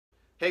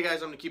Hey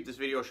guys, I'm going to keep this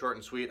video short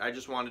and sweet. I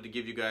just wanted to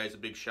give you guys a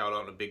big shout out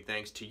and a big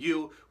thanks to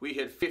you. We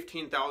hit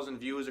 15,000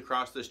 views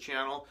across this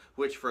channel,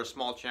 which for a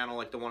small channel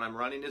like the one I'm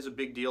running is a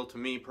big deal to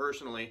me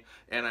personally,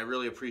 and I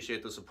really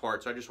appreciate the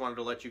support. So I just wanted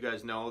to let you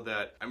guys know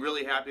that I'm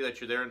really happy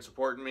that you're there and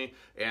supporting me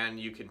and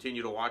you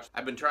continue to watch.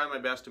 I've been trying my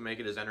best to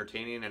make it as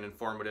entertaining and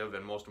informative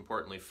and most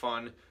importantly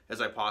fun as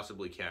I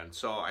possibly can.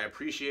 So I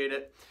appreciate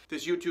it.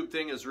 This YouTube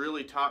thing has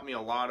really taught me a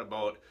lot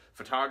about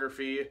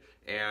photography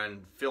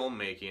and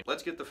filmmaking.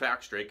 Let's get the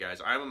facts straight, guys.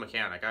 I'm a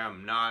mechanic. I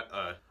am not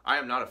a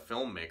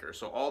filmmaker.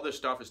 So all this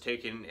stuff has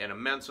taken an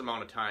immense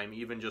amount of time,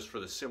 even just for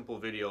the simple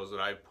videos that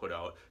I've put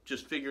out.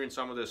 Just figuring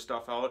some of this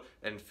stuff out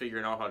and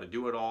figuring out how to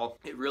do it all.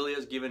 It really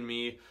has given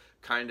me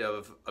kind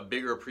of a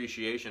bigger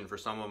appreciation for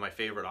some of my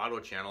favorite auto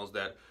channels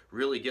that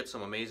really get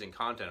some amazing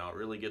content out,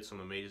 really get some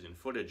amazing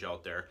footage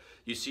out there.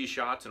 You see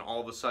shots and all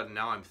of a sudden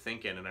now I'm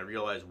thinking and I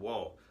realize,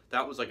 whoa,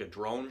 that was like a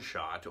drone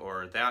shot,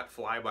 or that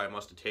flyby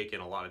must have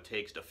taken a lot of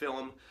takes to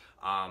film.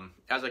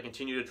 As I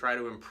continue to try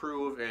to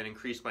improve and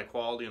increase my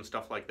quality and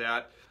stuff like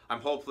that,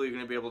 I'm hopefully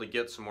going to be able to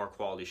get some more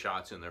quality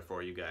shots in there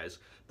for you guys.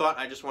 But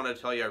I just wanted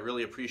to tell you I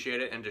really appreciate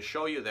it, and to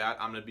show you that,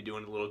 I'm going to be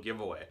doing a little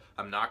giveaway.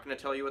 I'm not going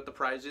to tell you what the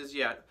prize is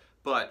yet,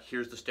 but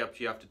here's the steps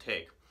you have to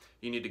take.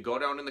 You need to go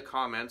down in the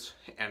comments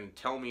and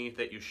tell me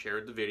that you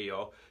shared the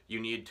video. You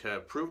need to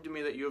prove to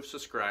me that you have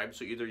subscribed,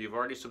 so either you've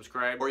already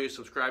subscribed or you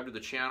subscribed to the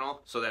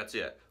channel, so that's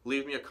it.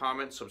 Leave me a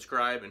comment,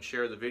 subscribe, and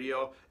share the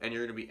video, and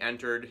you're going to be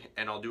entered,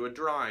 and I'll do a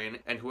drawing,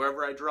 and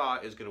whoever I draw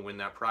is going to win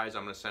that prize.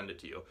 I'm going to send it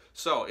to you.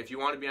 So if you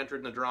want to be entered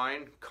in the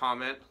drawing,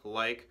 comment,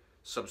 like,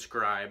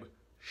 subscribe,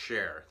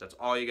 share. That's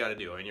all you got to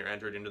do and you're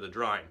entered into the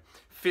drawing.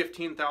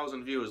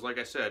 15,000 views, like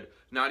I said,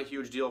 not a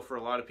huge deal for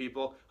a lot of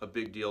people, a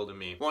big deal to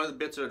me. One of the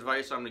bits of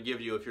advice I'm going to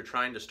give you if you're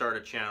trying to start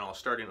a channel,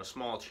 starting a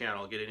small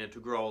channel, getting it to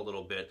grow a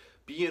little bit,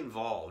 be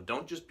involved.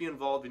 Don't just be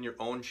involved in your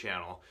own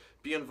channel.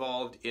 Be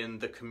involved in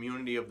the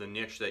community of the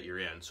niche that you're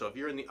in. So if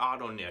you're in the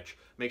auto niche,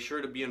 make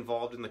sure to be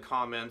involved in the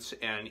comments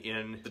and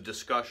in the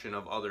discussion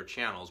of other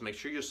channels. Make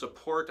sure you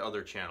support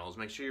other channels.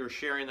 Make sure you're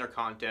sharing their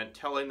content,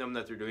 telling them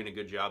that they're doing a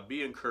good job,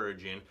 be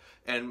encouraging,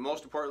 and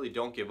most importantly,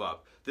 don't give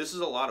up. This is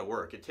a lot of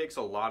work. It takes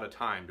a lot of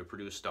time to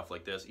produce stuff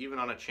like this, even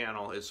on a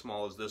channel as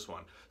small as this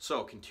one.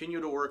 So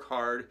continue to work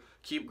hard,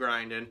 keep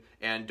grinding,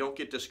 and don't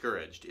get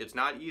discouraged. It's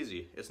not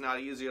easy. It's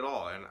not easy at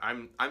all.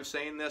 And I'm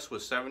saying this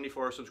with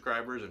 74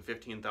 subscribers and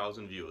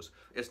 15,000 views.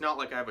 It's not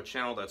like I have a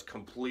channel that's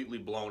completely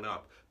blown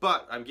up,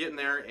 but I'm getting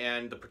there,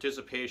 and the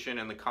participation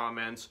and the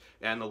comments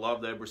and the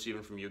love that I'm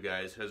receiving from you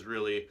guys has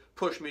really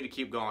pushed me to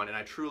keep going, and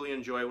I truly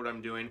enjoy what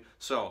I'm doing.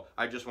 So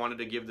I just wanted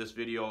to give this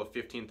video of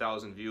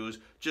 15,000 views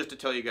just to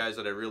tell you guys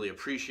that I really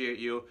appreciate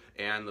you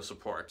and the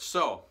support.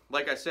 So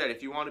like I said,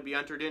 if you want to be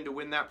entered in to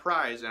win that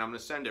prize, and I'm going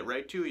to send it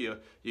right to you,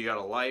 you got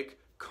to like,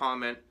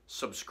 comment,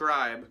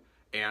 subscribe,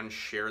 and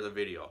share the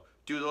video.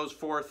 Do those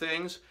 4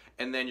 things,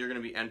 and then you're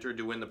going to be entered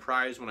to win the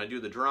prize. When I do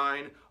the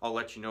drawing, I'll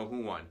let you know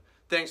who won.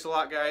 Thanks a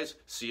lot, guys.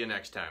 See you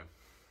next time.